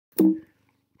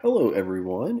Hello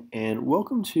everyone, and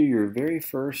welcome to your very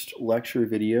first lecture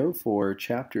video for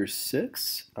Chapter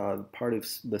 6, part of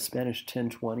the Spanish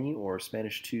 1020 or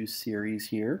Spanish 2 series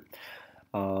here.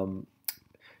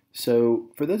 So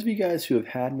for those of you guys who have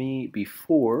had me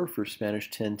before for Spanish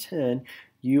 1010,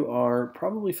 you are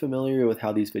probably familiar with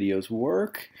how these videos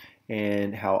work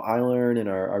and how I learn and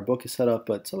our book is set up,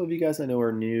 but some of you guys I know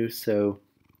are new, so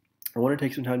I want to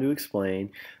take some time to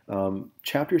explain.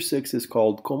 Chapter 6 is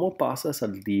called ¿Cómo pasas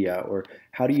el día? Or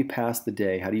how do you pass the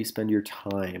day? How do you spend your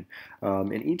time?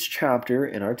 And each chapter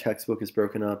in our textbook is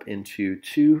broken up into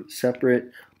two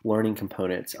separate learning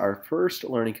components. Our first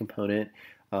learning component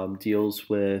deals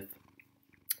with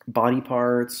body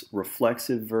parts,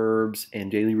 reflexive verbs,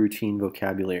 and daily routine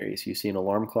vocabulary. So you see an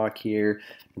alarm clock here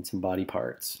and some body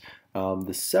parts.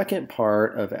 The second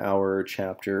part of our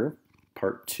chapter,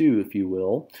 part 2 if you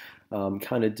will,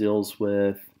 kind of deals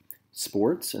with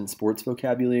sports and sports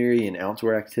vocabulary and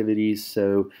outdoor activities.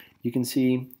 So you can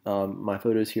see my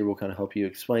photos here will kind of help you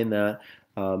explain that.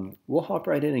 We'll hop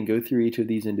right in and go through each of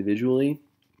these individually.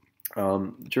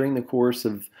 During the course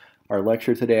of our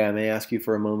lecture today, I may ask you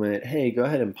for a moment, hey, go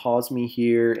ahead and pause me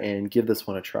here and give this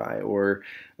one a try, or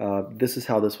this is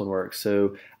how this one works.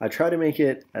 So I try to make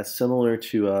it as similar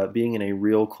to being in a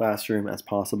real classroom as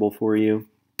possible for you.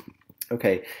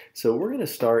 Okay, so we're going to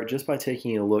start just by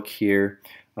taking a look here.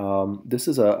 This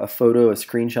is a photo, a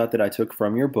screenshot that I took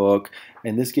from your book,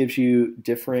 and this gives you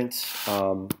different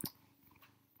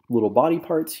little body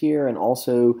parts here and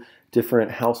also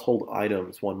different household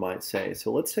items, one might say.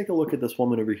 So let's take a look at this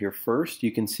woman over here first.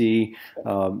 You can see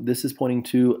this is pointing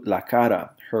to la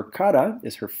cara. Her cara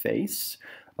is her face.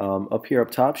 Up here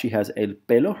up top, she has el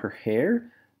pelo, her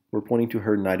hair. We're pointing to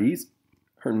her nariz,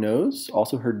 her nose,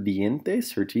 also her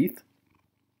dientes, her teeth.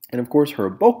 And of course, her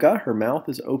boca, her mouth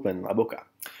is open, la boca.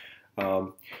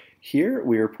 Here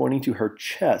we are pointing to her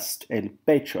chest, el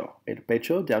pecho. El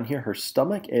pecho, down here, her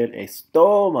stomach, el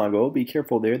estómago. Be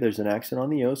careful there, there's an accent on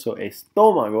the O, so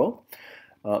estómago.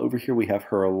 Over here we have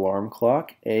her alarm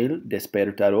clock, el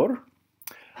despertador.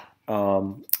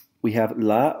 We have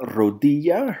la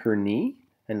rodilla, her knee,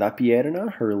 and la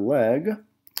pierna, her leg.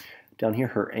 Down here,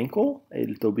 her ankle,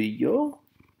 el tobillo,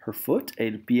 her foot,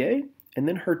 el pie. And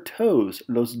then her toes,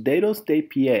 los dedos de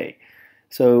pie.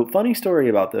 So funny story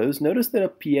about those. Notice that a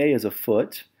pie is a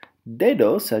foot.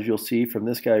 Dedos, as you'll see from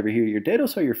this guy over here, your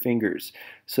dedos are your fingers.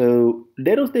 So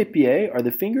dedos de pie are the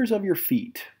fingers of your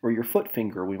feet, or your foot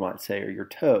finger, we might say, or your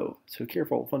toe. So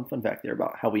careful, fun fact there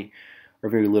about how we are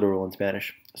very literal in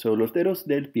Spanish. So los dedos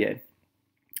del pie.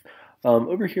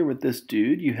 Over here with this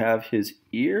dude, you have his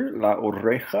ear, la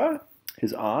oreja,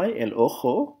 his eye, el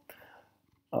ojo.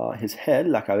 His head,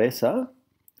 la cabeza.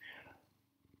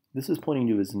 This is pointing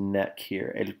to his neck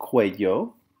here, el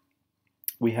cuello.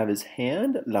 We have his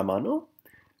hand, la mano,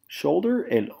 shoulder,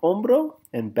 el hombro,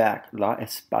 and back, la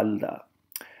espalda.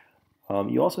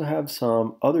 You also have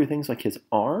some other things like his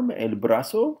arm, el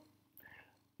brazo.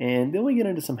 And then we get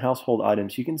into some household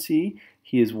items. You can see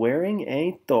he is wearing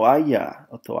a toalla,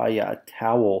 a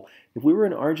towel. If we were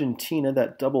in Argentina,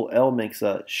 that double L makes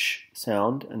a sh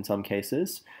sound in some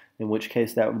cases, in which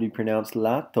case that would be pronounced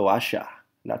la toalla,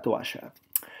 la toalla.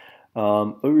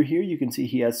 Over here you can see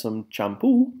he has some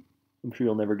shampoo. I'm sure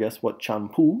you'll never guess what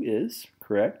shampoo is,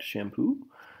 correct? Shampoo.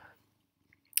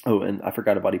 Oh, and I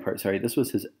forgot a body part, sorry. This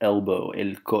was his elbow,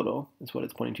 el codo, is what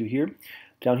it's pointing to here.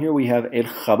 Down here we have el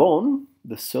jabón,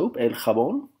 the soap, el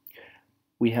jabón.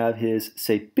 We have his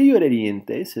cepillo de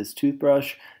dientes, his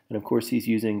toothbrush, and of course he's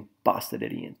using pasta de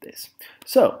dientes.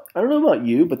 So, I don't know about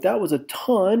you, but that was a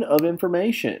ton of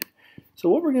information. So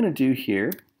what we're going to do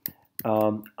here,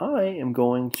 I am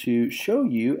going to show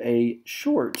you a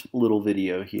short little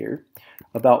video here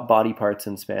about body parts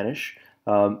in Spanish.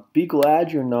 Be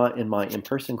glad you're not in my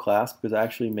in-person class because I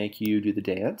actually make you do the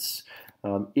dance.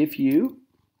 If you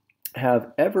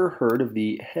have ever heard of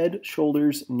the Head,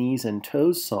 Shoulders, Knees, and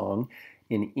Toes song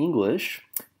in English,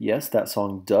 yes, that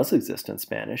song does exist in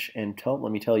Spanish, and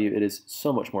let me tell you, it is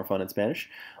so much more fun in Spanish.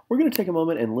 We're going to take a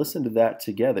moment and listen to that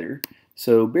together.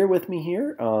 So bear with me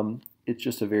here. It's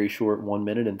just a very short 1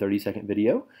 minute and 30-second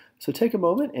video. So take a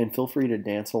moment and feel free to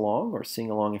dance along or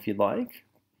sing along if you'd like.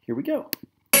 Here we go.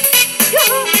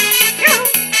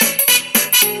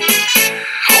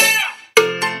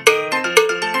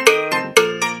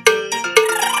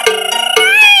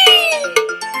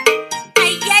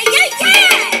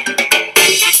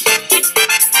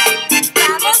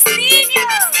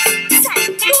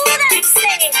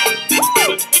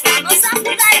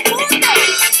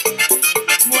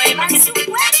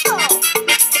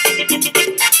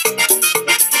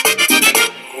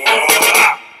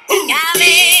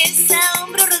 Cabeza,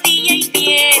 hombro, rodilla y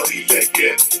pie.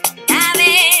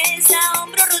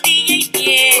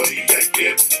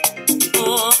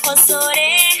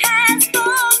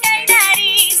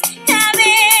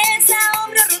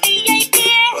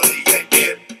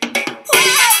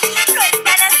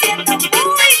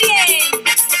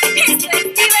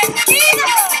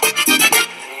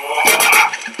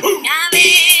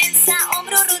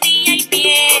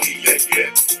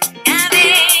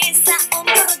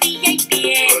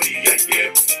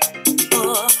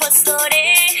 Ojos,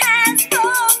 orejas,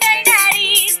 boca y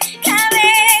nariz,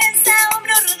 cabeza,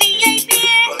 hombro, rodilla y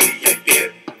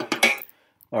pie.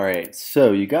 All right,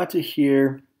 so you got to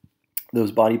hear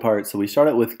those body parts. So we start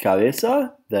out with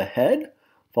cabeza, the head,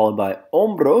 followed by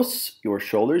hombros, your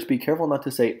shoulders. Be careful not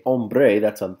to say hombre,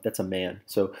 that's a man.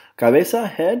 So cabeza,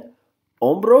 head,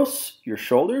 hombros, your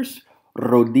shoulders,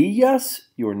 rodillas,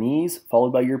 your knees,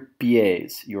 followed by your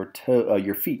pies, your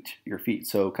feet.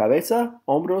 So cabeza,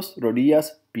 hombros, rodillas,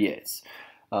 pies.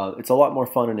 It's a lot more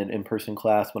fun in an in-person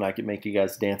class when I can make you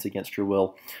guys dance against your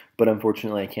will, but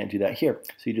unfortunately I can't do that here.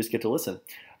 So you just get to listen.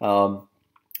 And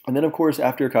then, of course,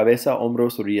 after cabeza,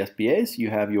 hombros, rodillas, pies, you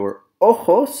have your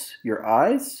ojos, your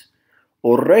eyes,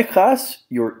 orejas,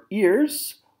 your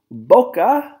ears,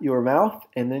 boca, your mouth,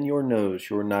 and then your nose,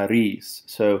 your nariz.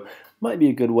 So might be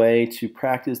a good way to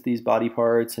practice these body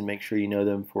parts and make sure you know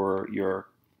them for your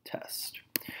test.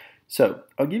 So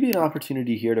I'll give you an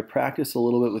opportunity here to practice a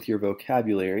little bit with your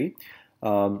vocabulary.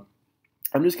 I'm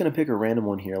just going to pick a random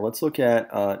one here. Let's look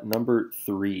at number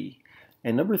 3.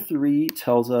 And number 3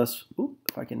 tells us,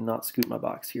 if I can not scoot my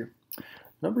box here.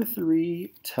 Number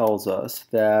 3 tells us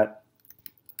that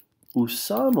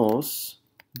usamos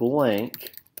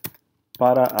blank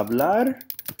para hablar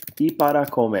y para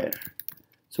comer.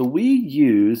 So we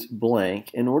use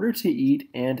blank in order to eat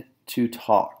and to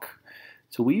talk.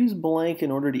 So we use blank in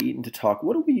order to eat and to talk.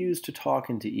 What do we use to talk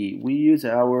and to eat? We use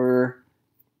our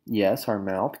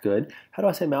mouth. Good. How do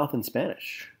I say mouth in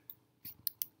Spanish? If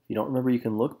you don't remember, you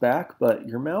can look back, but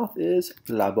your mouth is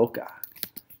la boca.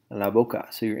 La boca.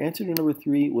 So your answer to number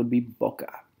 3 would be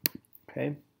boca.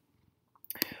 Okay.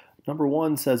 Number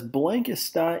 1 says, blank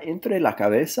está entre la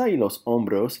cabeza y los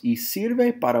hombros y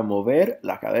sirve para mover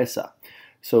la cabeza.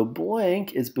 So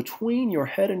blank is between your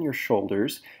head and your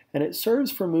shoulders, and it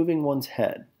serves for moving one's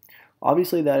head.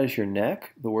 Obviously, that is your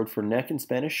neck. The word for neck in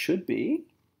Spanish should be,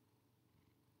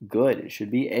 good, it should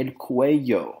be el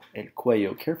cuello. El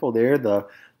cuello. Careful there, the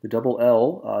double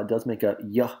L does make a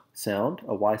y sound,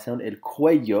 a Y sound. El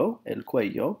cuello, el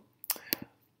cuello.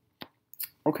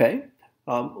 Okay,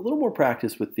 a little more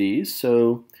practice with these.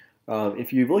 So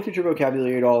if you've looked at your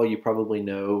vocabulary at all, you probably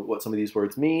know what some of these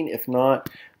words mean. If not,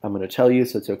 I'm going to tell you,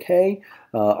 so it's okay.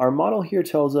 Our model here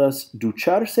tells us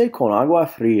ducharse con agua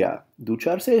fría.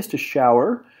 Ducharse is to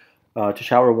shower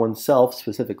oneself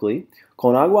specifically.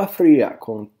 Con agua fría,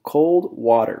 con cold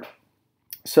water.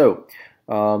 So,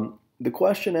 the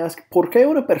question asks, ¿por qué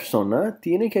una persona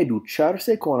tiene que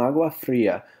ducharse con agua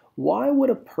fría? Why would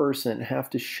a person have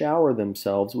to shower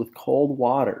themselves with cold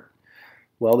water?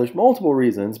 Well, there's multiple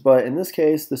reasons, but in this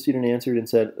case, the student answered and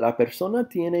said, La persona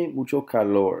tiene mucho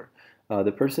calor.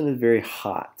 The person is very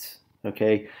hot,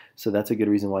 okay? So that's a good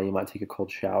reason why you might take a cold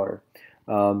shower.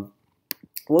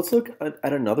 Let's look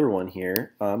at another one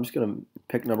here. I'm just going to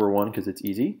pick number 1 because it's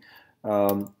easy.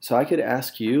 So I could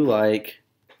ask you, like,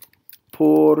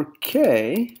 ¿por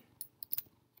qué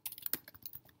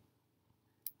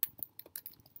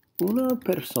una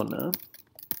persona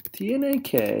tiene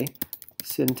que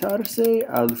sentarse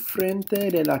al frente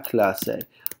de la clase?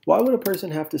 Why would a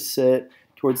person have to sit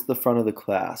towards the front of the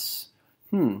class?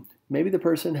 Maybe the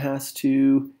person has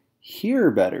to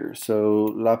hear better.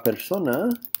 So, la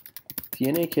persona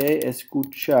tiene que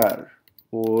escuchar.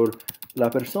 Or, la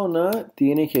persona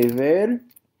tiene que ver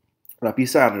la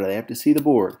pizarra. They have to see the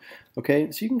board.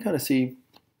 Okay, so you can kind of see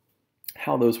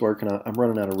how those work. And I'm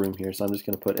running out of room here, so I'm just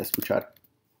going to put escuchar.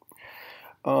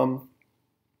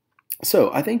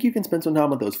 So I think you can spend some time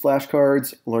with those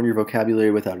flashcards, learn your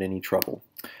vocabulary without any trouble.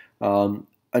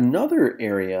 Another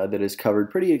area that is covered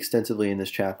pretty extensively in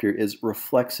this chapter is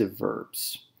reflexive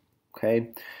verbs.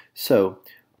 Okay, so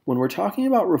when we're talking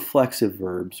about reflexive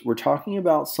verbs, we're talking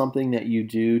about something that you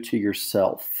do to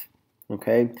yourself.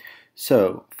 Okay,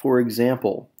 so for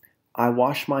example, I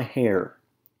wash my hair.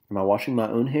 Am I washing my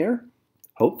own hair?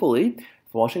 Hopefully.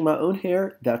 If I'm washing my own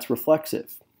hair, that's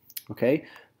reflexive. Okay,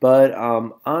 but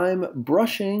I'm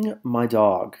brushing my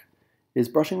dog. Is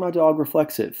brushing my dog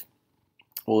reflexive?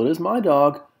 Well, it is my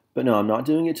dog, but no, I'm not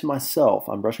doing it to myself.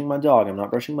 I'm brushing my dog. I'm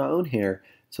not brushing my own hair,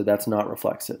 so that's not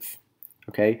reflexive.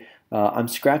 Okay, I'm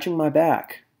scratching my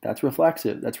back. That's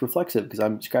reflexive. That's reflexive because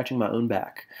I'm scratching my own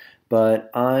back. But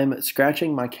I'm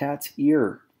scratching my cat's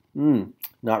ear.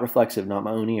 Not reflexive, not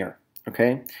my own ear.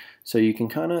 Okay, so you can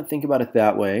kind of think about it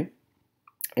that way.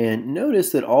 And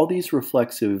notice that all these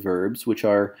reflexive verbs, which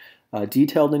are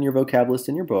detailed in your vocab list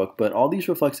in your book, but all these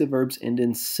reflexive verbs end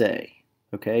in se.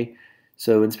 Okay,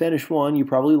 so in Spanish 1, you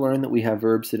probably learned that we have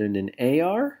verbs that end in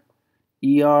AR,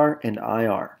 ER, and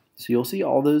IR. So you'll see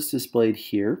all those displayed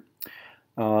here.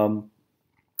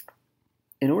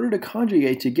 in order to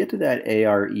conjugate, to get to that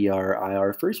AR, ER,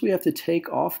 IR, first we have to take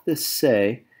off this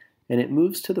se, and it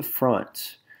moves to the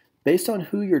front. Based on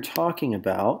who you're talking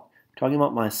about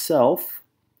myself,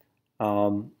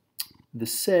 the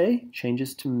se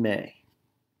changes to me.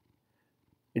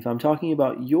 If I'm talking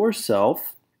about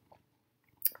yourself,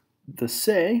 the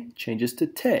se changes to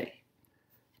te.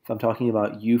 If I'm talking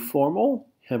about you formal,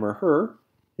 him or her,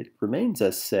 it remains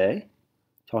as se.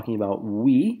 Talking about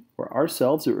we or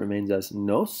ourselves, it remains as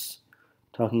nos.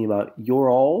 Talking about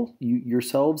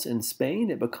yourselves in Spain,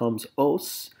 it becomes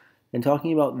os. And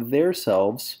talking about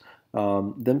themselves,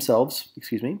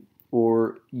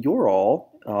 or your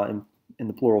all, in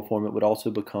the plural form, it would also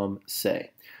become se.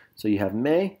 So you have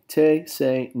me, te,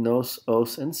 se, nos,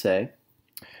 os, and se.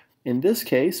 In this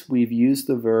case, we've used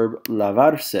the verb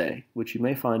lavarse, which you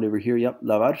may find over here. Yep,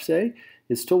 lavarse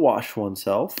is to wash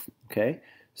oneself. Okay,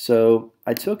 so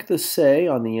I took the se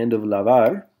on the end of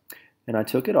lavar, and I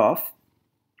took it off,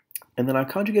 and then I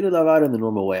conjugated lavar in the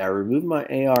normal way. I removed my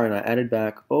AR and I added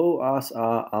back o, as,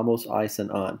 a, amos, ais, and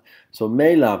an. So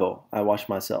me lavo, I wash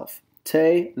myself.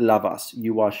 Te lavas,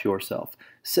 you wash yourself.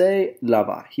 Se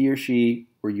lava, he or she,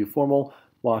 or you formal,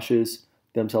 washes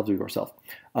themselves or yourself.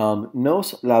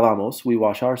 Nos lavamos, we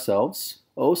wash ourselves.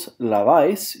 Os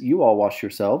lavais, you all wash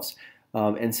yourselves.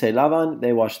 And se lavan,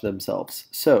 they wash themselves.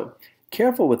 So,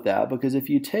 careful with that, because if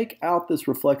you take out this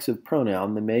reflexive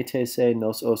pronoun, the me, te, se,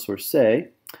 nos, os, or se,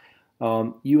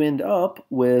 you end up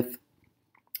with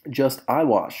just I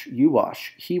wash, you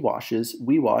wash, he washes,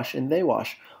 we wash, and they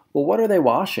wash. Well, what are they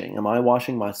washing? Am I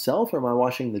washing myself, or am I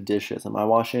washing the dishes? Am I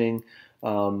washing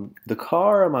the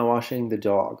car, or am I washing the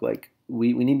dog? Like,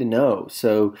 we need to know.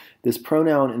 So this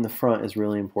pronoun in the front is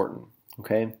really important,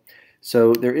 okay?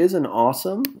 So there is an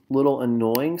awesome little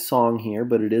annoying song here,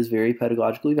 but it is very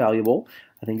pedagogically valuable.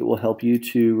 I think it will help you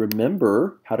to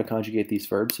remember how to conjugate these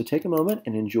verbs. So take a moment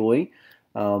and enjoy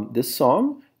this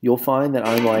song. You'll find that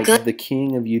I'm like the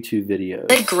king of YouTube videos.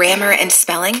 Good grammar and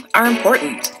spelling are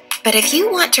important, but if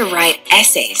you want to write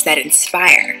essays that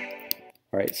inspire...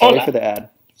 All right, sorry for the ad.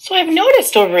 So I've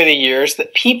noticed over the years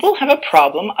that people have a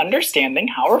problem understanding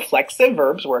how reflexive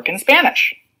verbs work in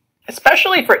Spanish.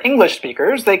 Especially for English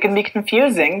speakers, they can be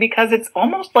confusing because it's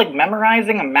almost like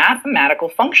memorizing a mathematical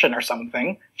function or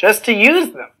something just to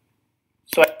use them.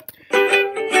 So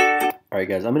Alright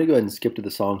guys, I'm going to go ahead and skip to the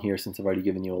song here since I've already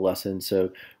given you a lesson.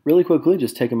 So really quickly,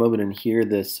 just take a moment and hear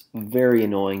this very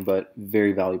annoying but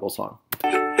very valuable song.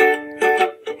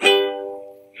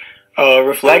 A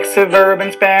reflexive verb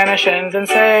in Spanish ends in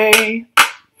se.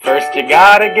 First you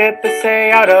gotta get the se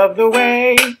out of the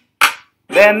way.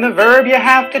 Then the verb you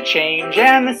have to change,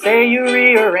 and the se you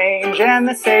rearrange, and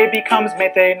the se becomes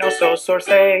mete, no, sos, or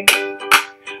se.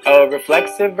 A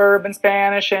reflexive verb in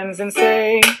Spanish ends in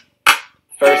se.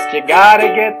 First you gotta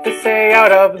get the se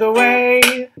out of the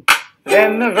way.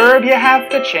 Then the verb you have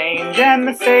to change, and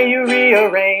the se you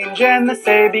rearrange, and the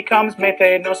se becomes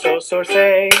mete, no, sos, or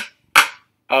se.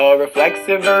 A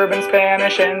reflexive verb in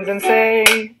Spanish ends in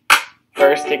se.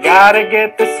 First you gotta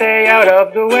get the se out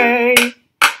of the way.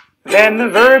 Then the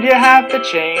verb you have to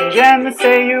change, and the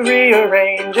se you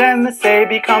rearrange, and the se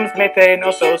becomes mete,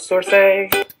 no, sos, or se.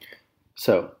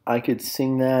 So I could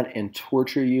sing that and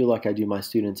torture you like I do my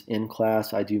students in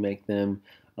class. I do make them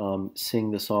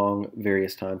sing the song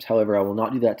various times. However, I will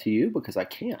not do that to you because I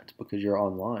can't, because you're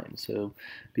online. So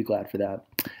be glad for that.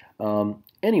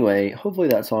 Anyway, hopefully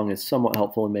that song is somewhat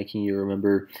helpful in making you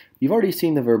remember. You've already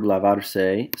seen the verb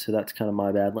lavarse, so that's kind of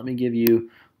my bad. Let me give you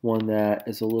one that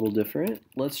is a little different.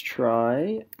 Let's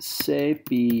try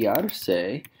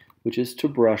cepillarse, which is to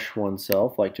brush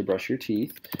oneself, like to brush your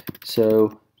teeth.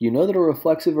 So you know that a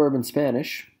reflexive verb in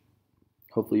Spanish,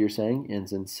 hopefully you're saying,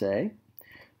 ends in se.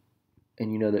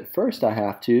 And you know that first I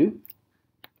have to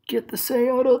get the se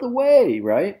out of the way,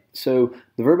 right? So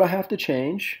the verb I have to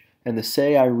change, and the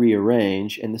se I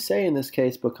rearrange, and the se in this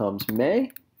case becomes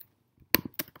me,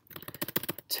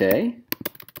 te,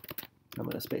 I'm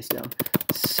going to space down,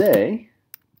 se,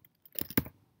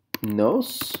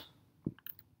 nos,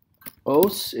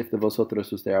 os, if the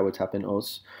vosotros was there I would tap in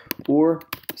os, or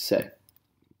se.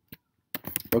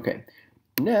 Okay,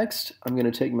 next I'm going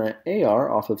to take my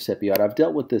AR off of cepillar. I've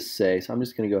dealt with this se, so I'm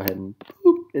just going to go ahead and,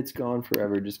 boop, it's gone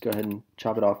forever, just go ahead and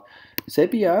chop it off.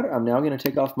 Cepillar, I'm now going to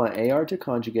take off my AR to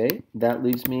conjugate. That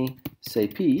leaves me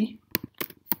cepi.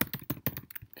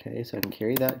 Okay, so I can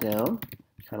carry that down,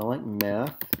 kind of like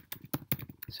math.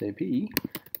 Cepi.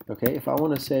 Okay, if I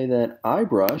want to say that I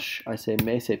brush, I say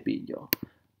me cepillo.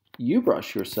 You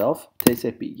brush yourself, te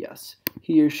cepillas.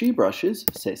 He or she brushes,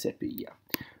 se cepilla.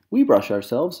 We brush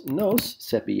ourselves, nos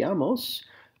cepillamos.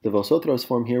 The vosotros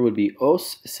form here would be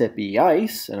os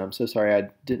cepilláis, and I'm so sorry, I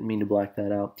didn't mean to black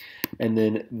that out. And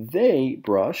then they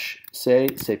brush, se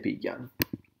cepillan.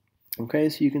 Okay,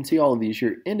 so you can see all of these.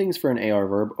 Your endings for an AR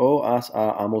verb, o, as,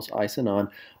 a, amos, ais, and on,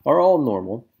 are all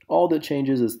normal. All that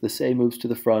changes is the se moves to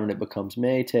the front and it becomes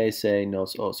me, te, se,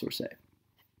 nos, os, or se.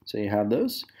 So you have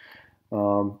those.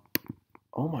 Oh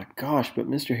my gosh, but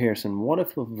Mr. Harrison, what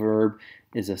if a verb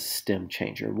is a stem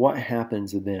changer? What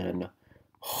happens then?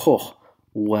 Oh,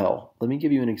 well, let me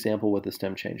give you an example with a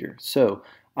stem changer. So,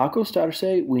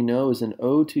 acostarse, we know, is an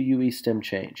O to UE stem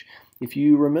change. If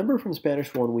you remember from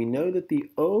Spanish 1, we know that the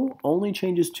O only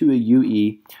changes to a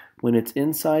UE when it's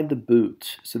inside the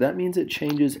boot. So that means it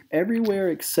changes everywhere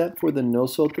except for the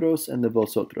nosotros and the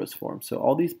vosotros form. So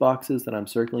all these boxes that I'm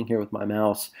circling here with my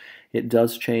mouse, it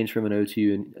does change from an O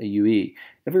to a UE.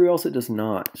 Everywhere else it does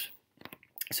not.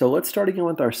 So let's start again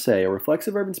with our se. A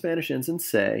reflexive verb in Spanish ends in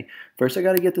se. First I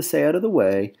got to get the se out of the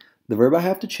way. The verb I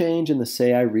have to change and the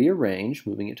se I rearrange,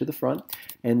 moving it to the front.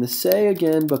 And the se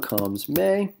again becomes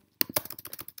me,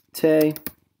 te,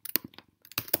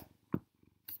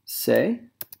 se,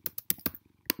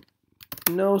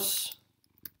 nos,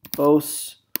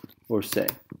 os, or se.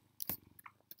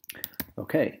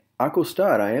 Okay,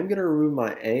 acostar. I am going to remove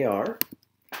my AR,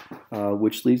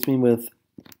 which leaves me with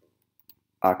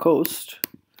acost.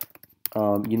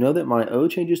 You know that my O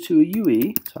changes to a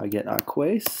UE, so I get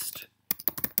aquest,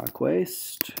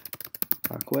 aquest,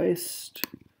 aquest.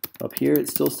 Up here it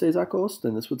still stays acost,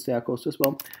 and this would stay acost as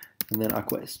well, and then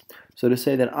aquest. So to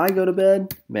say that I go to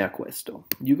bed, me acuesto.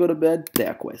 You go to bed, te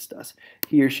acuestas.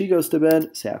 He or she goes to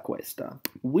bed, se acuesta.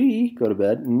 We go to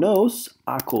bed, nos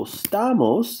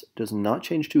acostamos, does not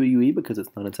change to a UE because it's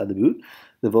not inside the boot.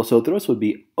 The vosotros would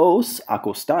be os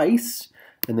acostáis,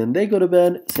 and then they go to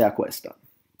bed, se acuesta.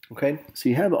 Okay, so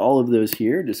you have all of those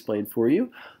here displayed for you.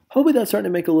 Hopefully that's starting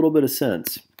to make a little bit of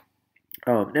sense.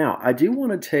 Now, I do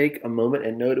want to take a moment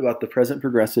and note about the present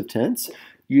progressive tense.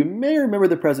 You may remember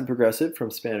the present progressive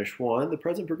from Spanish 1. The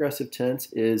present progressive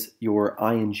tense is your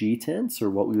ing tense, or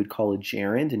what we would call a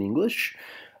gerund in English.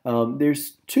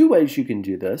 There's two ways you can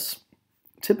do this.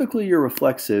 Typically, your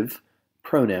reflexive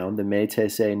pronoun, the me, te,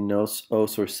 se, nos,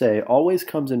 os, or se, always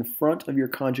comes in front of your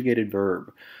conjugated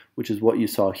verb, which is what you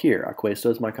saw here. Acuesto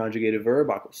is my conjugated verb.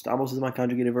 Acostamos is my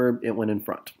conjugated verb. It went in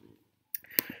front.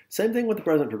 Same thing with the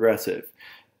present progressive.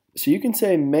 So you can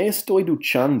say, me estoy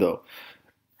duchando.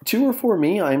 To or for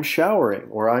me, I'm showering,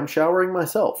 or I'm showering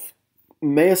myself.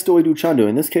 Me estoy duchando.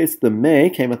 In this case, the me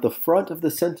came at the front of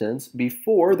the sentence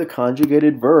before the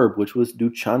conjugated verb, which was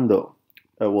duchando.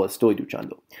 Well, estoy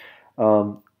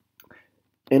duchando.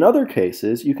 In other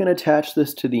cases, you can attach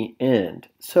this to the end.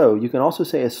 So you can also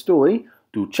say estoy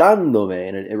duchándome,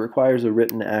 and it requires a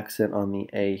written accent on the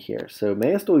A here. So me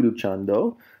estoy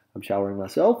duchando, I'm showering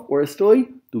myself, or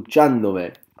estoy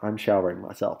duchándome, I'm showering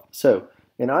myself. So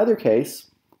in either case,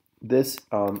 this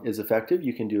is effective.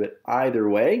 You can do it either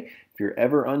way. If you're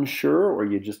ever unsure or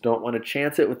you just don't want to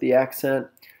chance it with the accent,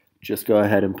 just go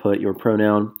ahead and put your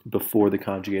pronoun before the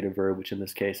conjugated verb, which in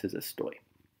this case is estoy.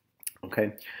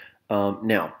 Okay.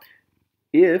 Now,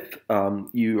 if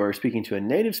you are speaking to a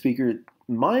native speaker,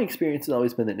 my experience has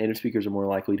always been that native speakers are more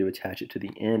likely to attach it to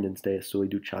the end and say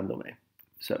estoy duchándome.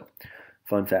 So,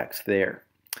 fun facts there.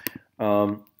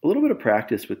 A little bit of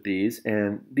practice with these,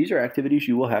 and these are activities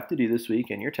you will have to do this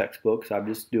week in your textbooks. I'm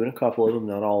just doing a couple of them,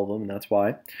 not all of them, and that's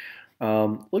why.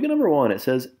 Look at number 1. It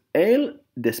says, el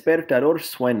despertador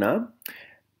suena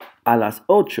a las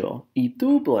 8 y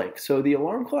tú blank. So the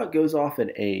alarm clock goes off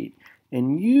at 8,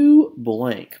 and you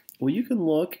blank. Well, you can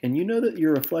look, and you know that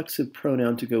your reflexive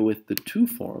pronoun to go with the to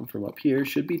form from up here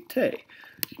should be te.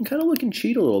 You can kind of look and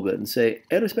cheat a little bit and say,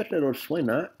 el despertador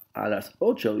suena a las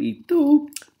 8 y tú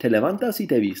te levantas y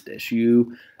te vistes.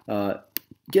 You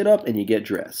get up and you get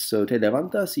dressed. So te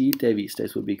levantas y te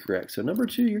vistes would be correct. So number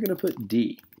 2, you're going to put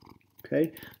D.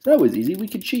 Okay, so that was easy. We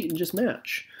could cheat and just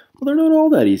match. Well, they're not all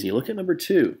that easy. Look at number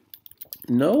 2.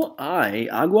 No hay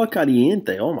agua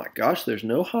caliente. Oh my gosh, there's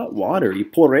no hot water. Y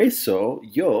por eso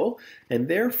yo, and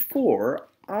therefore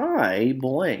I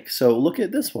blank. So look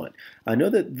at this one. I know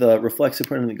that the reflexive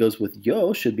pronoun that goes with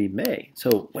yo should be me.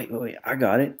 So wait, I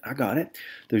got it.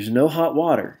 There's no hot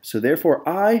water. So therefore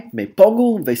I me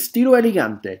pongo un vestido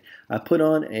elegante. I put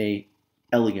on a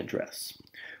elegant dress.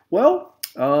 Well,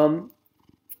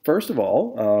 first of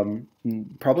all,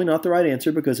 probably not the right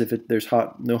answer, because if there's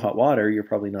no hot water, you're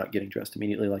probably not getting dressed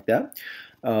immediately like that.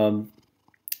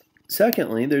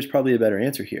 Secondly, there's probably a better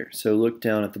answer here. So look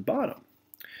down at the bottom.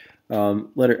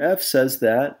 Letter F says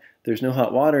that there's no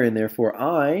hot water, and therefore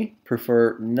I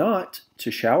prefer not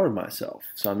to shower myself.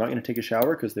 So I'm not going to take a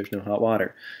shower because there's no hot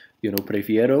water. Yo no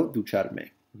prefiero ducharme.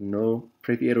 No,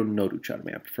 prefiero no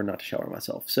ducharme. I prefer not to shower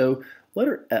myself. So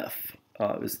letter F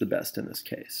is the best in this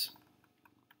case.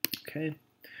 Okay.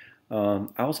 I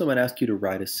also might ask you to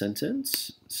write a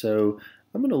sentence. So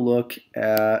I'm going to look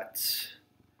at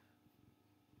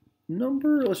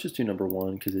let's just do number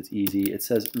 1 because it's easy. It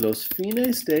says los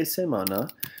fines de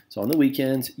semana, so on the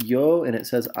weekends, yo, and it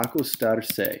says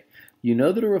acostarse. You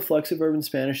know that a reflexive verb in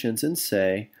Spanish ends in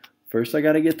se. First I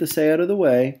got to get the se out of the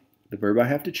way. The verb I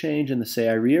have to change and the se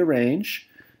I rearrange.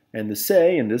 And the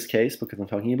se, in this case, because I'm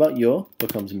talking about yo,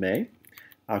 becomes me.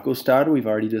 Acostar, we've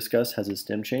already discussed, has a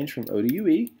stem change from O to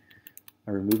UE.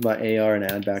 I remove my AR and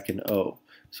add back an O.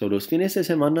 So los fines de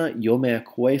semana yo me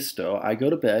acuesto. I go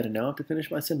to bed, and now I have to finish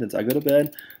my sentence. I go to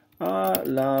bed a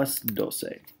las 12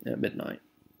 at midnight.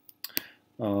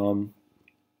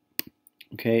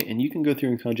 Okay, and you can go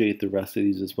through and conjugate the rest of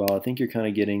these as well. I think you're kind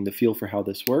of getting the feel for how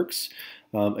this works.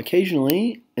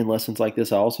 Occasionally, in lessons like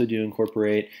this, I also do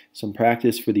incorporate some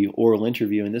practice for the oral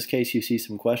interview. In this case, you see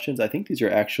some questions. I think these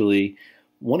are actually,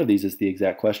 one of these is the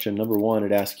exact question. Number 1,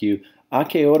 it asks you, ¿A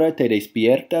qué hora te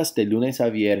despiertas de lunes a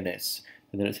viernes?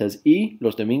 And then it says, y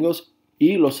los domingos,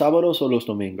 y los sábados o los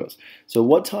domingos. So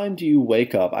what time do you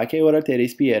wake up? ¿A qué hora te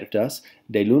despiertas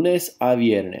de lunes a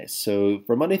viernes? So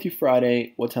from Monday through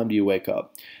Friday, what time do you wake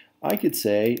up? I could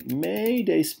say, me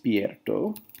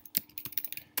despierto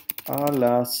a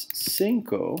las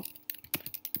 5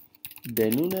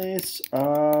 de lunes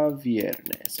a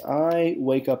viernes. I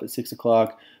wake up at 6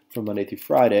 o'clock from Monday through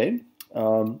Friday.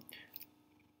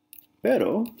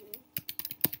 Pero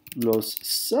los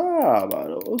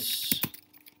sábados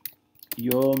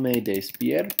yo me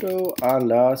despierto a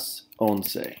las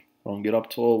 11. I don't get up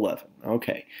till 11.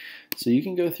 Okay, so you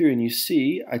can go through and you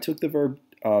see I took the verb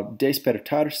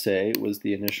despertarse was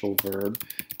the initial verb,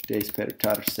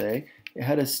 despertarse. It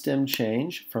had a stem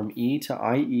change from E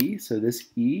to IE, so this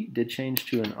E did change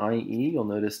to an IE, you'll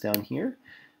notice down here.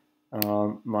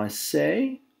 My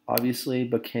se obviously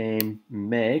became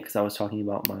me because I was talking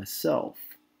about myself.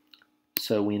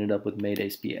 So we ended up with me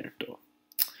despierto.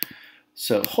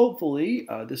 So hopefully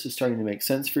this is starting to make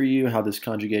sense for you how this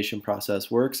conjugation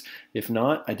process works. If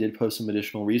not, I did post some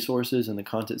additional resources in the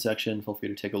content section. Feel free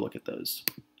to take a look at those.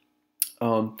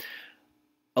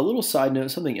 A little side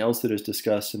note, something else that is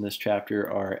discussed in this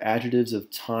chapter are adjectives of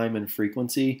time and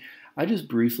frequency. I just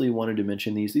briefly wanted to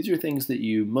mention these. These are things that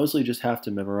you mostly just have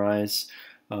to memorize.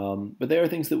 But there are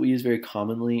things that we use very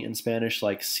commonly in Spanish,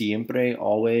 like siempre,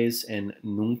 always, and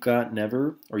nunca,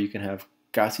 never. Or you can have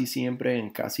casi siempre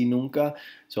and casi nunca,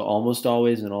 so almost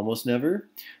always and almost never.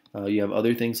 You have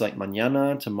other things like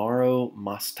mañana, tomorrow,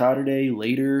 más tarde,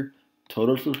 later,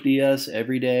 todos los días,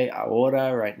 every day,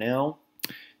 ahora, right now.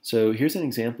 So here's an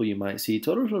example you might see.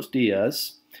 Todos los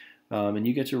días, and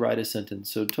you get to write a sentence.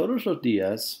 So todos los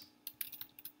días,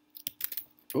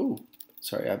 oh,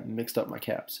 sorry, I mixed up my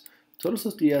caps. Todos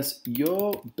los días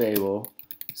yo bebo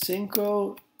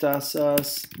 5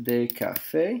 tazas de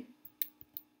café.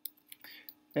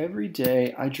 Every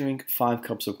day I drink 5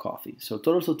 cups of coffee. So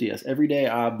todos los días, every day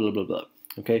I blah blah blah.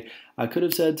 Okay, I could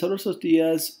have said todos los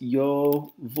días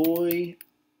yo voy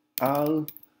al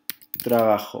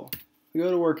trabajo. I go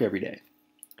to work every day.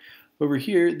 Over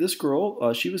here, this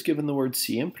girl, she was given the word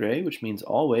siempre, which means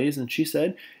always, and she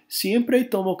said, siempre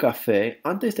tomo café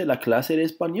antes de la clase de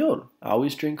español. I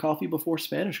always drink coffee before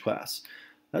Spanish class.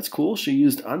 That's cool. She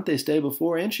used antes de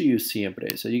before, and she used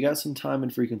siempre. So you got some time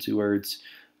and frequency words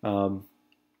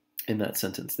in that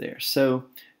sentence there. So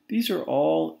these are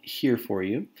all here for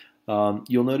you.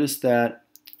 You'll notice that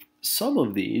some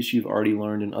of these you've already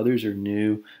learned and others are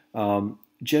new.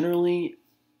 Generally,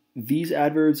 these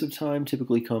adverbs of time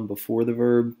typically come before the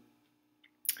verb.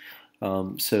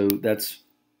 So that's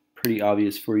pretty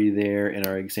obvious for you there in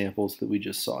our examples that we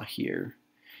just saw here.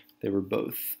 They were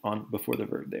both on before the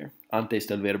verb there. Antes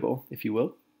del verbo, if you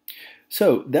will.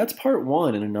 So that's part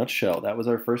 1 in a nutshell. That was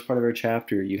our first part of our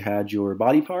chapter. You had your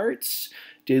body parts,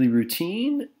 daily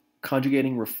routine,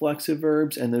 conjugating reflexive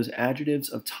verbs, and those adjectives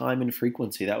of time and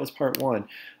frequency. That was part 1.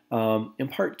 In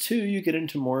part 2, you get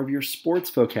into more of your sports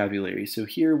vocabulary. So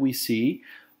here we see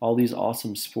all these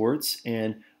awesome sports,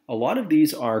 and a lot of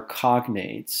these are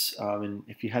cognates. And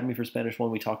if you had me for Spanish 1,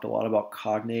 we talked a lot about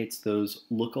cognates, those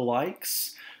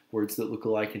lookalikes, words that look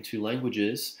alike in 2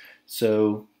 languages.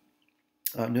 So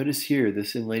notice here,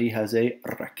 this young lady has a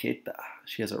raqueta.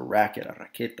 She has a racket, a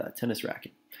raqueta, a tennis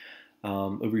racket.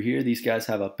 Over here, these guys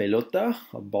have a pelota,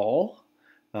 a ball.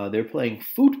 They're playing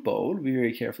football. Be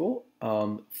very careful.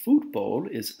 Football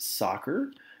is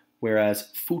soccer,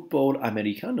 whereas fútbol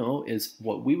americano is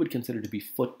what we would consider to be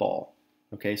football.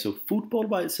 Okay, so football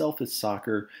by itself is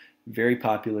soccer, very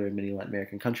popular in many Latin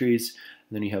American countries.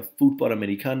 And then you have fútbol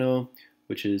americano,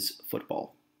 which is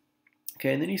football.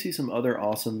 Okay, and then you see some other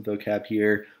awesome vocab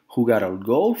here. Jugar al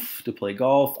golf, to play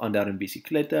golf. Andar en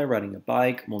bicicleta, riding a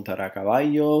bike. Montar a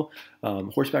caballo,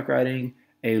 horseback riding.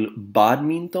 El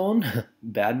badminton,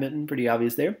 badminton, pretty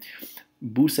obvious there.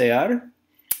 Bucear,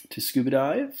 to scuba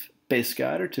dive.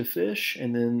 Pescar, to fish.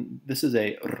 And then this is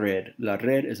a red. La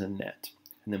red is a net.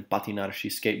 And then patinar,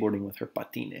 she's skateboarding with her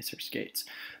patines, her skates.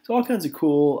 So all kinds of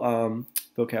cool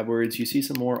vocab words. You see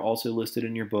some more also listed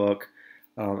in your book.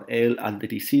 El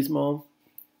atletismo,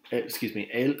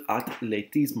 el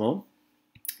atletismo,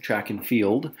 track and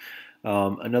field.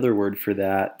 Another word for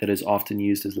that is often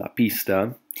used is la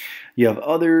pista. You have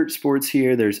other sports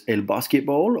here. There's el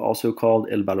basketball, also called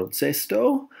el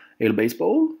baloncesto, el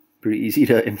baseball. Pretty easy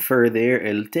to infer there.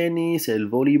 El tenis, el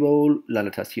voleibol, la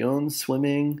natación,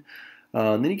 swimming.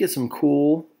 Then you get some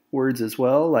cool words as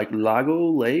well, like lago,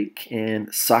 lake,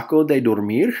 and saco de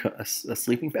dormir, a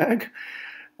sleeping bag.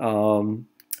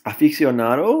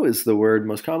 Aficionado is the word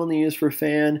most commonly used for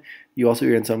fan. You also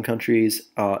hear in some countries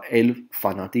el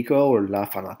fanático or la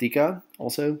fanática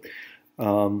also.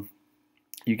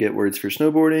 You get words for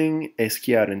snowboarding,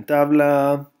 esquiar en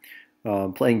tabla,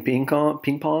 playing ping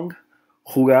pong,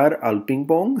 jugar al ping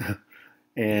pong,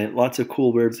 and lots of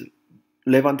cool verbs.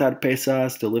 Levantar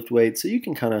pesas, to lift weights. So you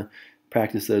can kind of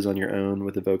practice those on your own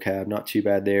with the vocab. Not too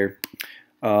bad there.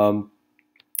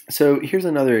 So here's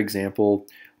another example.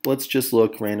 Let's just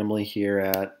look randomly here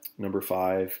at number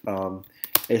 5.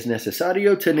 Es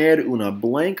necesario tener una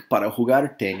blank para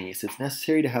jugar tenis. It's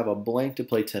necessary to have a blank to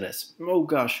play tennis. Oh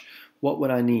gosh, what would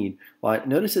I need? Well,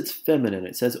 notice it's feminine.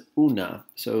 It says una.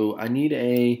 So I need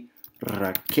a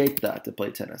raqueta to play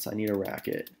tennis. I need a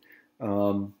racket.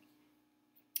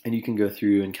 And you can go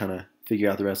through and kind of figure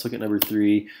out the rest. Look at number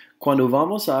 3. Cuando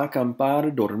vamos a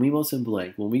acampar, dormimos en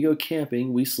blank. When we go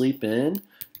camping, we sleep in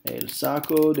el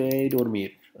saco de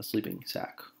dormir, a sleeping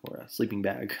sack or a sleeping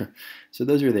bag. So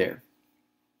those are there.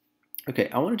 Okay,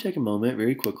 I want to take a moment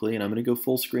very quickly, and I'm going to go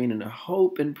full screen and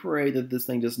hope and pray that this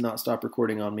thing does not stop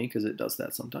recording on me, because it does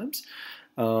that sometimes.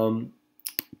 I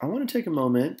want to take a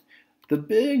moment. The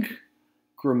big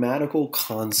grammatical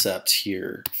concept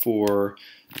here for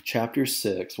chapter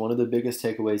 6, one of the biggest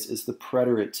takeaways is the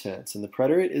preterite tense. And the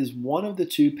preterite is one of the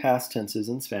 2 past tenses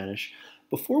in Spanish.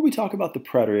 Before we talk about the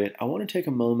preterite, I want to take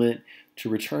a moment to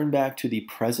return back to the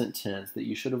present tense that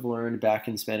you should have learned back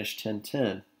in Spanish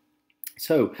 1010.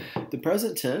 So, the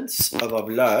present tense of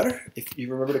hablar, if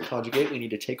you remember to conjugate, we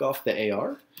need to take off the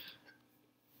AR.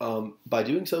 By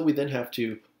doing so, we then have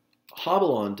to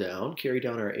hobble on down, carry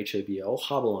down our HABL,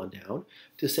 hobble on down.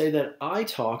 To say that I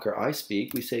talk or I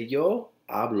speak, we say yo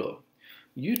hablo.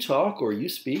 You talk or you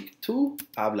speak, tú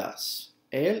hablas.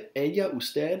 Él, ella,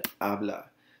 usted habla.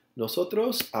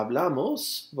 Nosotros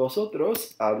hablamos,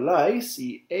 vosotros habláis,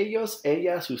 y ellos,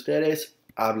 ellas, ustedes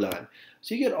hablan.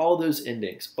 So you get all those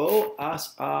endings. O,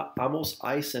 as, a, amos,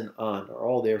 ais, and an are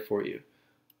all there for you.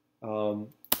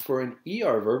 For an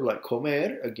ER verb like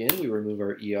comer, again, we remove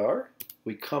our ER.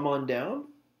 We come on down,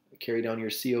 carry down your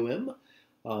COM,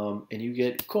 and you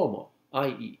get como,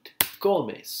 I eat.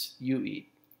 Comes, you eat.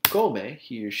 Come,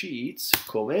 he or she eats.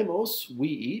 Comemos, we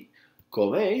eat.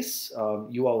 Comes,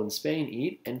 you all in Spain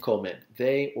eat. And comen,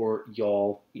 they or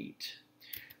y'all eat.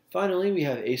 Finally, we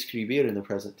have escribir in the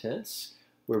present tense,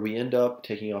 where we end up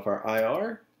taking off our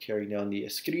IR, carrying down the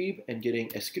escrib, and getting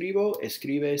escribo,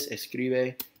 escribes,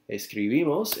 escribe,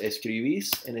 escribimos,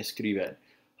 escribís, and escriben.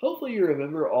 Hopefully you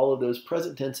remember all of those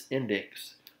present tense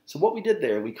endings. So what we did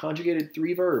there, we conjugated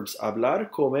 3 verbs,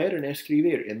 hablar, comer, and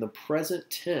escribir, in the present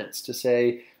tense to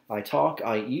say, I talk,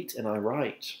 I eat, and I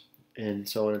write, and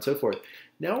so on and so forth.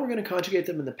 Now we're going to conjugate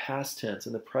them in the past tense,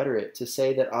 in the preterite, to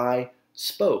say that I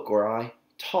spoke, or I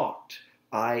talked,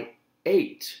 I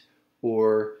ate,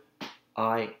 or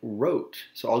I wrote.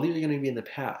 So all these are going to be in the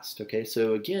past, okay?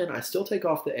 So again, I still take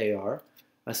off the AR,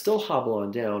 I still hobble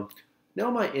on down.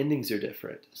 Now my endings are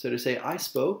different. So to say I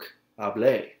spoke,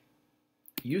 hablé.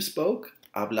 You spoke,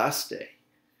 hablaste.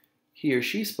 He or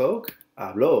she spoke,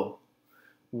 habló.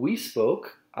 We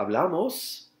spoke,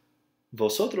 hablamos.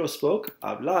 Vosotros spoke,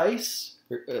 habláis.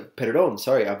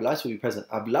 Habláis will be present.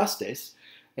 Hablastes.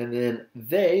 And then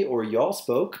they or y'all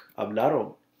spoke,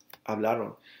 hablaron.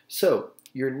 Hablaron. So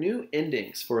your new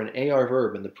endings for an AR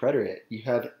verb in the preterite, you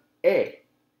have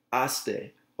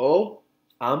aste, o,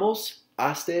 amos,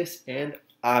 astes, and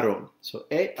aron. So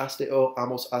aste, o,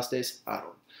 amos, astes,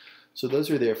 aron. So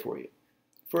those are there for you.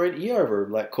 For an ER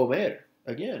verb like comer,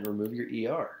 again, remove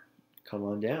your ER. Come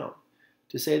on down.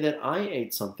 To say that I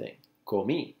ate something,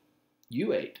 comí.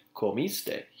 You ate,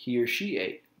 comiste. He or she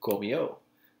ate, comió.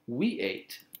 We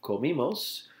ate,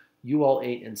 comimos. You all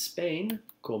ate in Spain,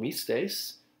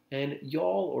 comistes. And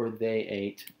y'all or they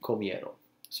ate, comieron.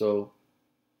 So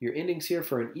your endings here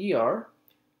for an ER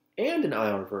and an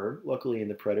IR verb. Luckily in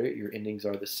the predicate, your endings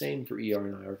are the same for ER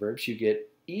and IR verbs. You get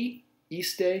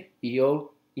iste,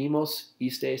 io, imos,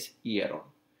 istes, ieron.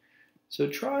 So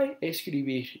try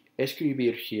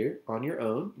escribir here on your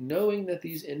own, knowing that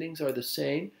these endings are the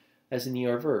same as an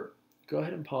ER verb. Go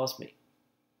ahead and pause me.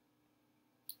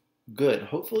 Good.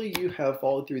 Hopefully you have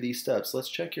followed through these steps. Let's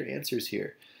check your answers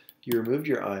here. You removed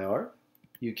your IR.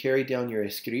 You carried down your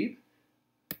escrib.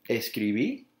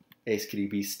 Escribí,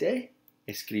 escribiste,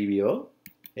 escribió,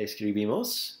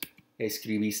 escribimos,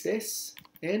 escribistes,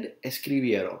 and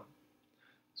escribieron.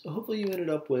 So hopefully you ended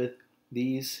up with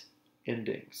these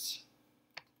endings.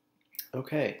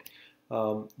 Okay,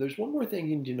 there's one more thing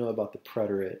you need to know about the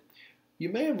preterite. You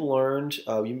may have learned,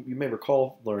 you may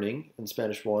recall learning in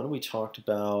Spanish 1, we talked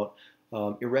about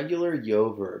irregular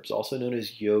yo verbs, also known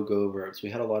as yo-go verbs. We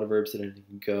had a lot of verbs that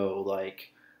didn't go,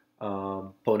 like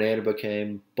poner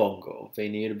became pongo,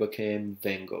 venir became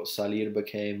vengo, salir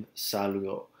became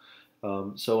salgo,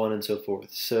 so on and so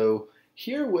forth. So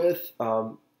here with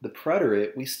the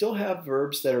preterite, we still have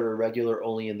verbs that are irregular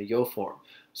only in the yo form.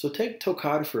 So take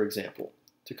tocar, for example.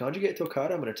 To conjugate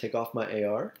tocar, I'm going to take off my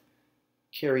AR,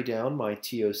 carry down my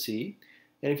TOC,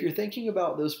 and if you're thinking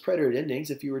about those preterite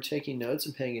endings, if you were taking notes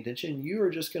and paying attention, you are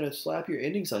just going to slap your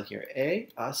endings on here.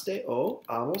 Aste, o,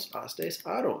 amos, astes,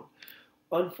 aron.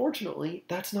 Unfortunately,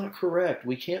 that's not correct.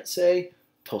 We can't say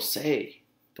tose,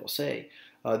 tose.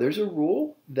 There's a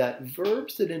rule that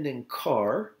verbs that end in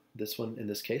car, this one in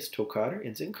this case, tocar,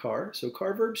 ends in car. So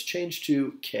car verbs change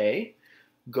to que,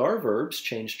 gar verbs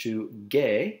change to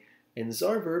ge, and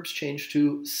zar verbs change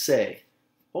to se.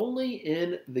 Only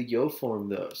in the yo form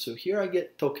though. So here I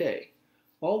get toque.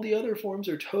 All the other forms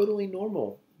are totally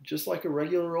normal, just like a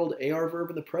regular old AR verb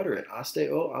in the preterite. Aste,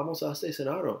 o, amos, astes, and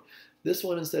aron. This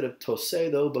one, instead of tose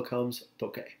though, becomes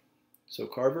toque. So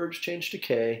car verbs change to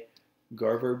que,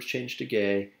 gar verbs change to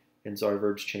ge, and zar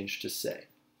verbs change to se.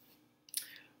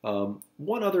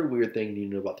 One other weird thing you need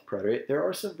to know about the preterite, there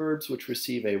are some verbs which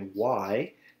receive a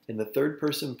y in the third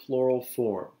person plural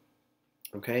form.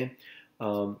 Okay?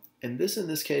 And this in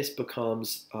this case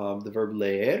becomes the verb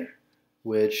leer,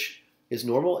 which is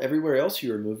normal everywhere else.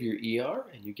 You remove your ER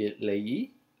and you get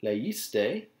leí,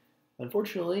 leíste.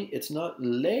 Unfortunately, it's not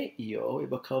leío, it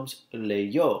becomes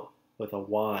leyó with a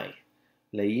Y.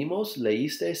 Leímos,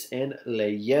 leístes, and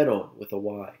leyeron with a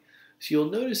Y. So you'll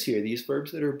notice here, these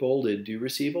verbs that are bolded do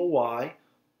receive a Y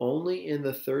only in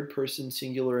the third person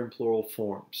singular and plural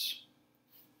forms.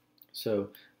 So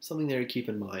something there to keep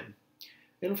in mind.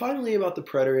 And finally, about the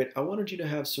preterite, I wanted you to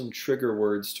have some trigger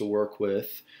words to work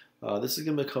with. This is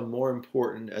going to become more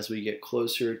important as we get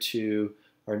closer to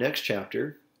our next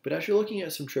chapter. But as you're looking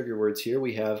at some trigger words here,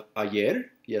 we have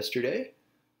ayer, yesterday,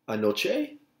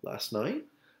 anoche, last night,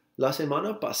 la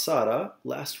semana pasada,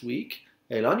 last week,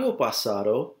 el año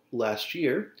pasado, last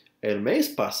year, el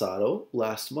mes pasado,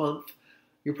 last month.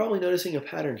 You're probably noticing a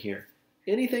pattern here.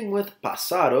 Anything with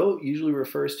pasado usually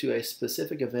refers to a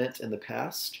specific event in the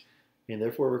past, and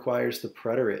therefore requires the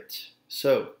preterite.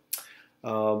 So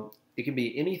it can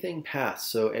be anything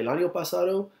past. So el año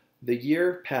pasado, the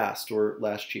year passed or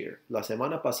last year. La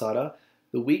semana pasada,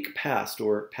 the week passed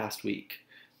or past week.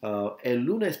 El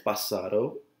lunes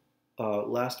pasado,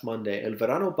 last Monday. El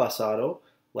verano pasado,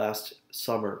 last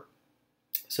summer.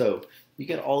 So you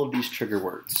get all of these trigger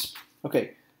words.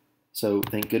 Okay, so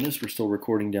thank goodness we're still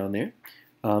recording down there.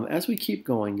 As we keep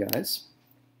going, guys,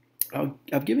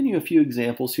 I've given you a few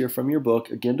examples here from your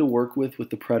book, again, to work with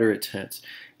the preterite tense.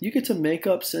 You get to make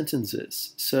up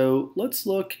sentences. So let's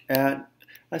look at,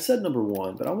 I said number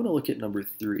 1, but I want to look at number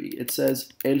 3. It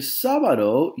says, el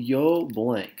sábado yo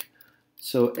blank.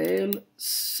 So el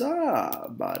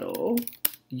sábado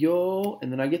yo,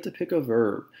 and then I get to pick a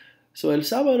verb. So el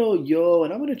sábado yo,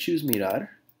 and I'm going to choose mirar.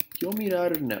 Yo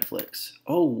mirar Netflix.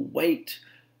 Oh, wait.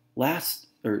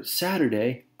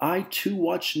 Saturday, I too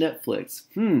watched Netflix.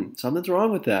 Something's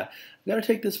wrong with that. I've got to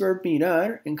take this verb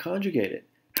mirar and conjugate it.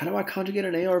 How do I conjugate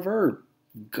an AR verb?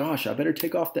 Gosh, I better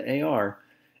take off the AR.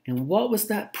 And what was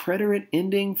that preterite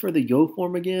ending for the yo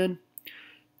form again?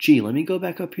 Gee, let me go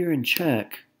back up here and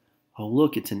check. Oh,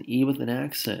 look, it's an E with an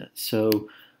accent. So,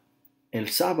 el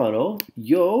sábado,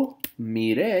 yo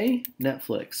miré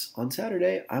Netflix. On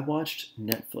Saturday, I watched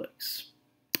Netflix.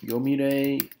 Yo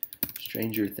miré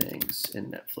Stranger Things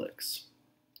in Netflix.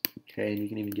 Okay, and you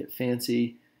can even get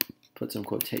fancy, put some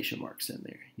quotation marks in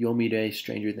there. Yo miré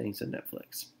Stranger Things in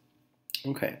Netflix.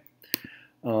 Okay.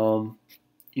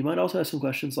 You might also have some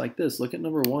questions like this. Look at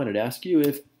number 1. It asks you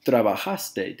if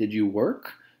trabajaste, did you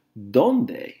work?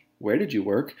 ¿Dónde? Where did you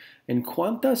work? And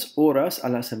 ¿cuántas horas a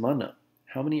la semana?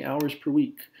 How many hours per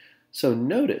week? So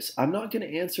notice, I'm not going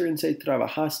to answer and say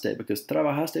trabajaste because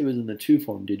trabajaste was in the to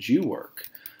form. Did you work?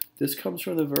 This comes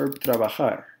from the verb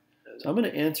trabajar. So I'm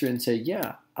going to answer and say,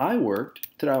 yeah, I worked,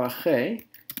 trabajé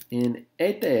in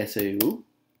ETSU.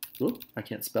 Oop, I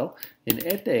can't spell. In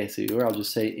ETSU, or I'll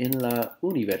just say in la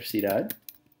universidad.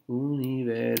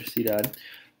 Universidad.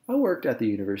 I worked at the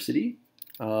university.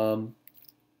 And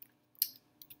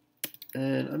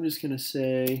I'm just going to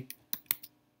say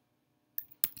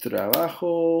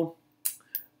trabajo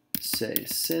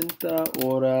 60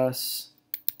 horas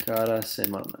cada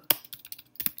semana.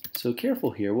 So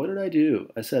careful here. What did I do?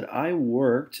 I said I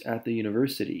worked at the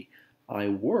university. I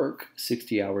work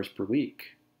 60 hours per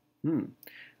week.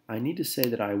 I need to say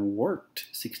that I worked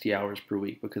 60 hours per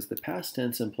week because the past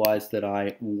tense implies that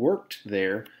I worked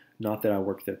there, not that I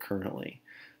work there currently.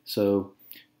 So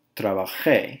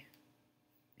trabajé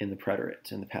in the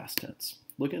preterite, in the past tense.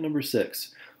 Look at number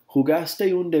 6.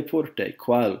 ¿Jugaste un deporte?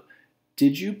 ¿Cuál?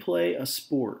 Did you play a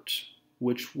sport?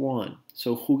 Which one?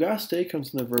 So jugaste comes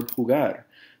from the verb jugar.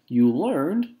 You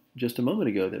learned just a moment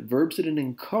ago that verbs that end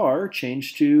in car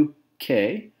change to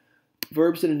que,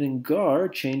 verbs that end in gar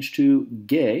change to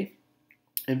ge,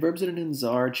 and verbs that end in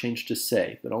zar change to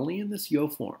se, but only in this yo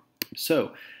form.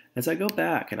 So as I go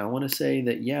back and I want to say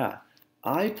that, yeah,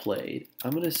 I played,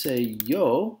 I'm going to say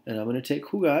yo, and I'm going to take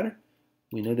jugar.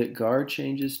 We know that gar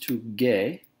changes to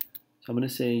ge, so I'm going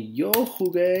to say yo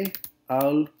jugué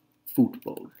al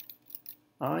fútbol.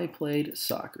 I played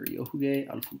soccer. Yo jugué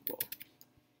al fútbol.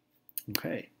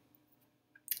 Okay.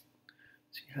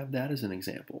 So you have that as an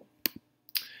example.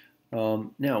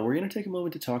 Now we're going to take a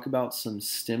moment to talk about some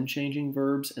stem changing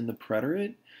verbs in the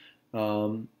preterite.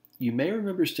 You may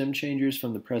remember stem changers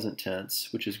from the present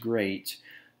tense, which is great.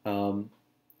 Now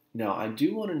I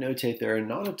do want to notate there are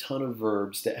not a ton of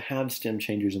verbs that have stem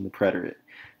changers in the preterite.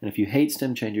 And if you hate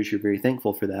stem changers, you're very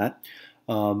thankful for that.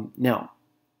 Now,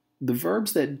 the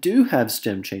verbs that do have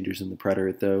stem changers in the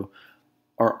preterite, though,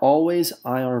 are always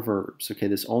IR verbs. Okay,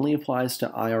 this only applies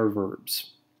to IR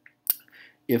verbs.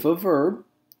 If a verb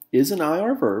is an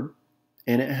IR verb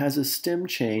and it has a stem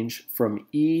change from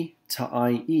E to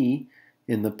IE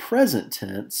in the present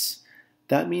tense,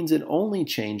 that means it only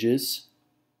changes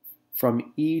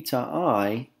from E to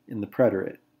I in the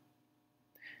preterite.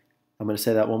 I'm going to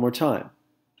say that one more time.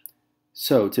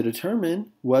 So to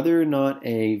determine whether or not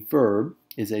a verb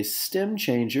is a stem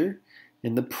changer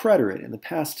in the preterite, in the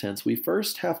past tense, we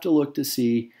first have to look to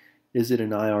see, is it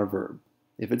an IR verb?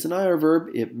 If it's an IR verb,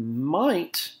 it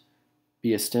might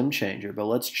be a stem changer, but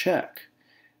let's check.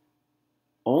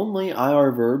 Only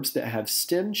IR verbs that have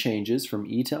stem changes from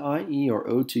E to IE or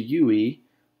O to UE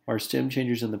are stem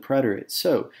changers in the preterite.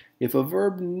 So if a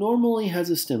verb normally has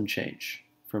a stem change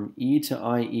from E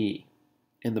to IE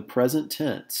in the present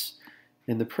tense,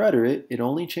 in the preterite, it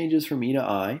only changes from E to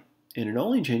I, and it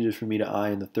only changes from E to I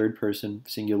in the third person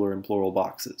singular and plural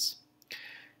boxes.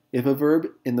 If a verb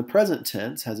in the present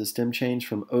tense has a stem change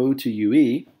from O to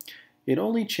UE, it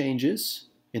only changes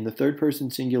in the third person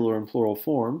singular and plural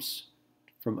forms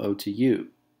from O to U.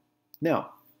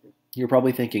 Now, you're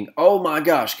probably thinking, oh my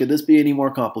gosh, could this be any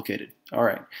more complicated? All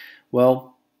right,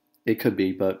 well, it could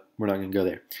be, but we're not going to go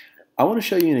there. I want to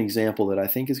show you an example that I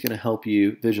think is going to help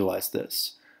you visualize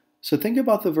this. So think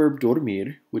about the verb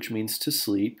dormir, which means to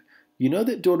sleep. You know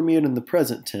that dormir in the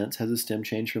present tense has a stem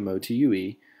change from O to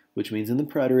UE, which means in the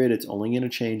preterite it's only going to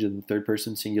change in the third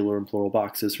person singular and plural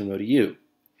boxes from O to U.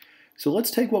 So let's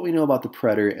take what we know about the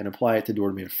preterite and apply it to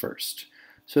dormir first.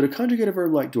 So to conjugate a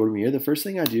verb like dormir, the first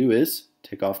thing I do is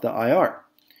take off the IR,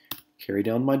 carry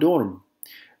down my dorm.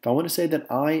 If I want to say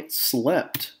that I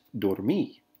slept,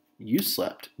 dormí, you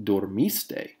slept,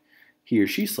 dormiste, he or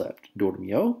she slept,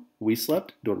 dormió, we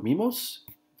slept, dormimos,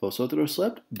 vosotros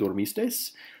slept,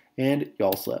 dormistes, and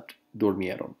y'all slept,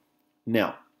 dormieron.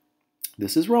 Now,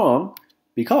 this is wrong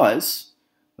because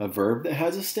a verb that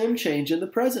has a stem change in the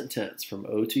present tense from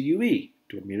O to UE,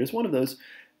 dormir is one of those,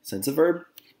 since a verb,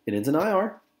 it ends in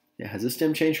IR, it has a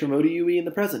stem change from O to UE in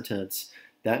the present tense,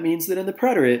 that means that in the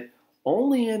preterite,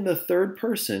 only in the third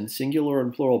person singular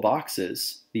and plural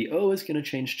boxes, the O is going to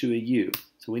change to a U.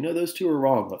 So we know those two are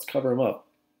wrong. Let's cover them up.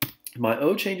 If my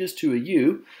O changes to a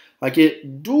U, I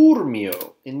get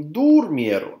durmió and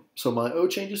durmieron. So my O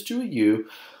changes to a U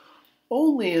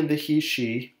only in the he,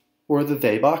 she, or the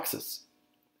they boxes,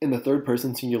 in the third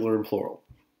person singular and plural.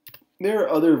 There are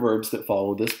other verbs that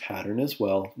follow this pattern as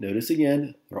well. Notice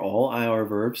again, they're all IR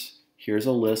verbs. Here's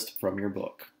a list from your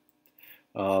book.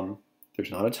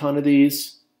 There's not a ton of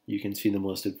these. You can see them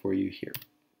listed for you here.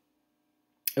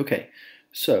 Okay,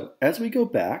 so as we go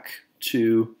back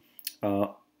to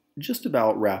just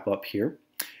about wrap up here.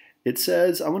 It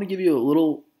says, I want to give you a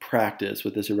little practice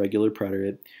with this irregular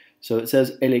preterite. So it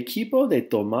says, el equipo de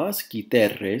Tomás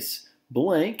Guiterres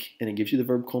blank, and it gives you the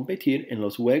verb competir en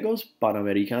los Juegos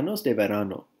Panamericanos de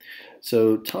Verano.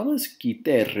 So Thomas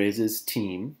Guiterres'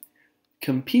 team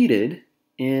competed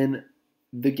in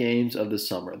the games of the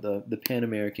summer, the Pan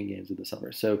American games of the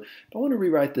summer. So if I want to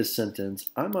rewrite this sentence,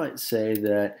 I might say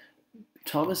that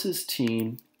Thomas's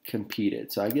team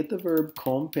competed. So I get the verb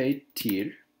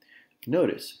competir.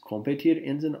 Notice, competir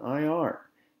ends in IR.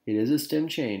 It is a stem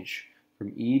change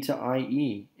from E to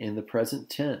IE in the present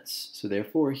tense. So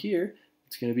therefore here,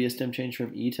 it's going to be a stem change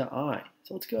from E to I.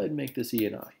 So let's go ahead and make this E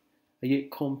and I. I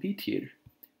get competir.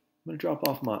 I'm going to drop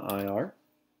off my IR.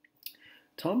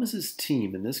 Thomas's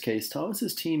team, in this case,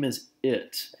 Thomas's team is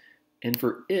it. And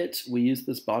for it, we use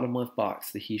this bottom left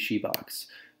box, the he, she box.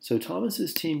 So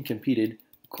Thomas's team competed,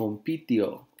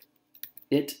 compitió.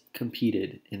 It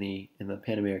competed in the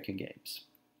Pan American Games.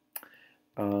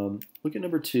 Look at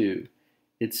number 2.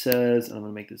 It says, I'm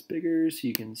going to make this bigger so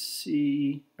you can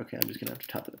see. Okay, I'm just going to have to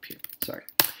top it up here. Sorry.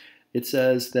 It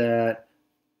says that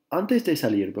antes de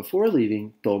salir, before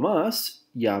leaving, Tomás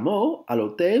llamó al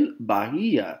Hotel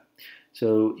Bahía.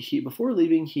 So before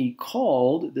leaving, he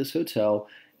called this hotel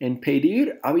and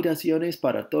pedir habitaciones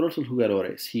para todos los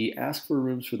jugadores. He asked for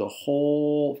rooms for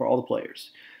all the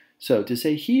players. So to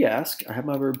say he asked, I have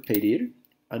my verb pedir.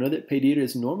 I know that pedir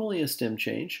is normally a stem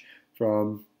change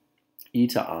from E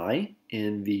to I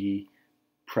in the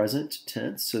present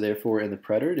tense. So therefore in the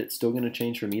preterite, it's still going to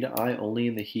change from E to I only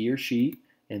in the he or she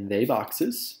and they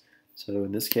boxes. So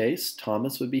in this case,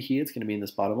 Thomas would be he. It's going to be in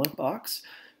this bottom left box.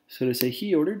 So to say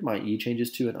he ordered, my E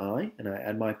changes to an I, and I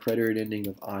add my preterite ending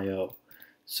of IO.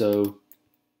 So,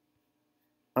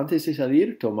 antes de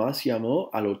salir, Tomás llamó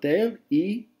al hotel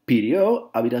y pidió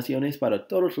habitaciones para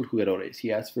todos los jugadores.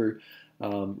 He asked for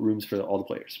rooms for all the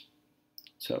players.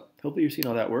 So, hopefully you're seeing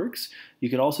how that works. You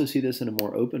can also see this in a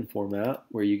more open format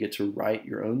where you get to write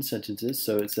your own sentences.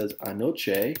 So it says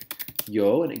anoche,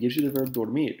 yo, and it gives you the verb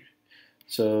dormir.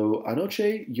 So,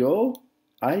 anoche, yo,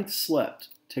 I slept.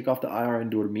 Take off the IR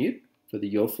and dormir. For the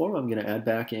yo form, I'm going to add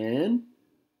back in.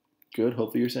 Good.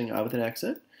 Hopefully you're saying I with an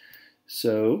accent.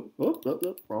 So,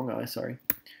 wrong I, sorry.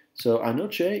 So,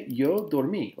 anoche yo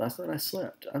dormí. Last night I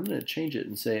slept. I'm going to change it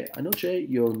and say, anoche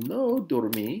yo no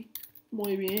dormí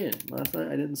muy bien. Last night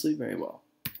I didn't sleep very well.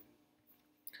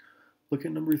 Look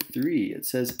at number 3. It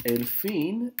says, el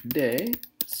fin de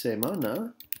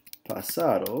semana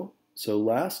pasado. So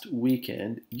last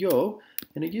weekend, yo,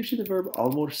 and it gives you the verb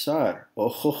almorzar. Oh,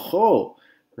 ho, ho.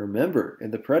 Remember,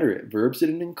 in the preterite, verbs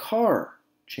ending in car,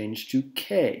 change to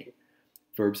que.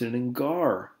 Verbs ending in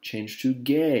gar, change to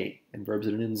gay. And verbs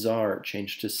ending in zar,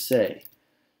 change to se.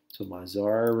 So my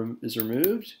zar is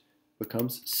removed,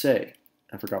 becomes se.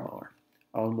 I forgot my R.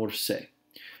 Almorcé.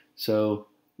 So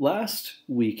last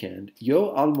weekend,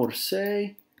 yo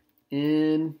almorcé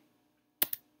in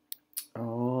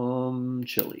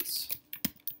Chili's.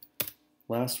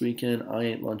 Last weekend, I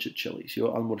ate lunch at Chili's. Yo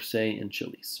almorcé in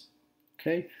Chili's.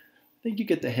 Okay? I think you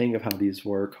get the hang of how these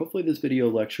work. Hopefully this video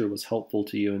lecture was helpful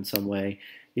to you in some way.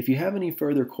 If you have any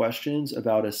further questions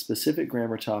about a specific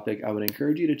grammar topic, I would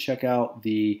encourage you to check out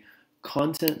the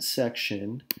content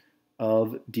section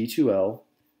of D2L.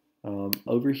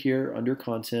 Over here under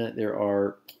content, there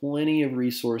are plenty of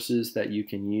resources that you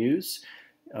can use.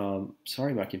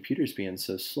 Sorry, my computer's being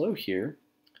so slow here.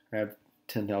 I have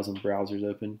 10,000 browsers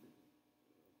open.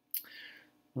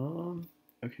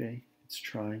 Okay, it's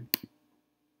trying.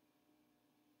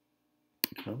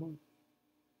 Come on.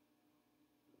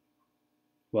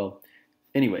 Well,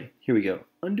 anyway, here we go.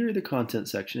 Under the content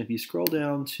section, if you scroll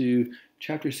down to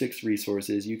Chapter 6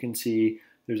 resources, you can see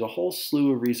there's a whole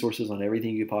slew of resources on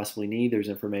everything you could possibly need. There's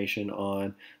information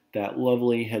on that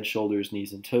lovely head, shoulders,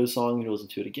 knees, and toes song. You listen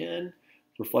to it again.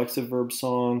 Reflexive verb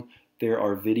song. There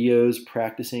are videos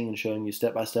practicing and showing you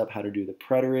step-by-step how to do the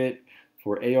preterite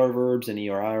for AR verbs and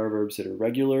ER/IR verbs that are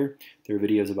regular. There are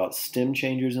videos about stem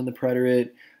changers in the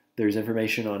preterite. There's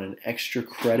information on an extra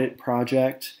credit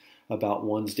project about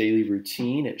one's daily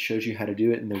routine. It shows you how to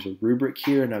do it, and there's a rubric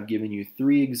here, and I've given you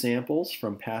 3 examples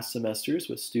from past semesters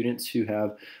with students who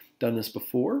have done this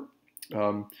before.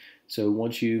 So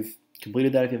once you've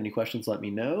completed that, if you have any questions, let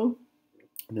me know.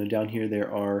 And then down here,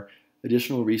 there are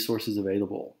additional resources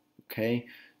available. Okay,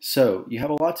 so you have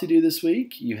a lot to do this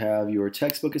week. You have your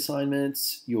textbook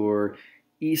assignments, your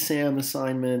ESAM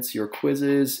assignments, your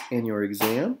quizzes, and your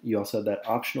exam. You also have that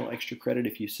optional extra credit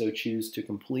if you so choose to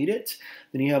complete it.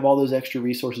 Then you have all those extra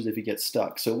resources if you get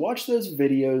stuck. So watch those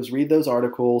videos, read those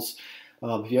articles.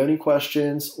 If you have any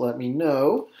questions, let me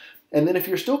know. And then if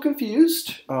you're still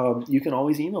confused, you can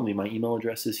always email me. My email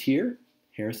address is here,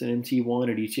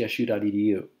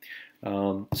 harrisonmt1@etsu.edu.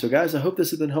 So guys, I hope this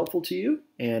has been helpful to you,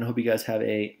 and I hope you guys have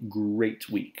a great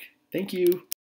week. Thank you.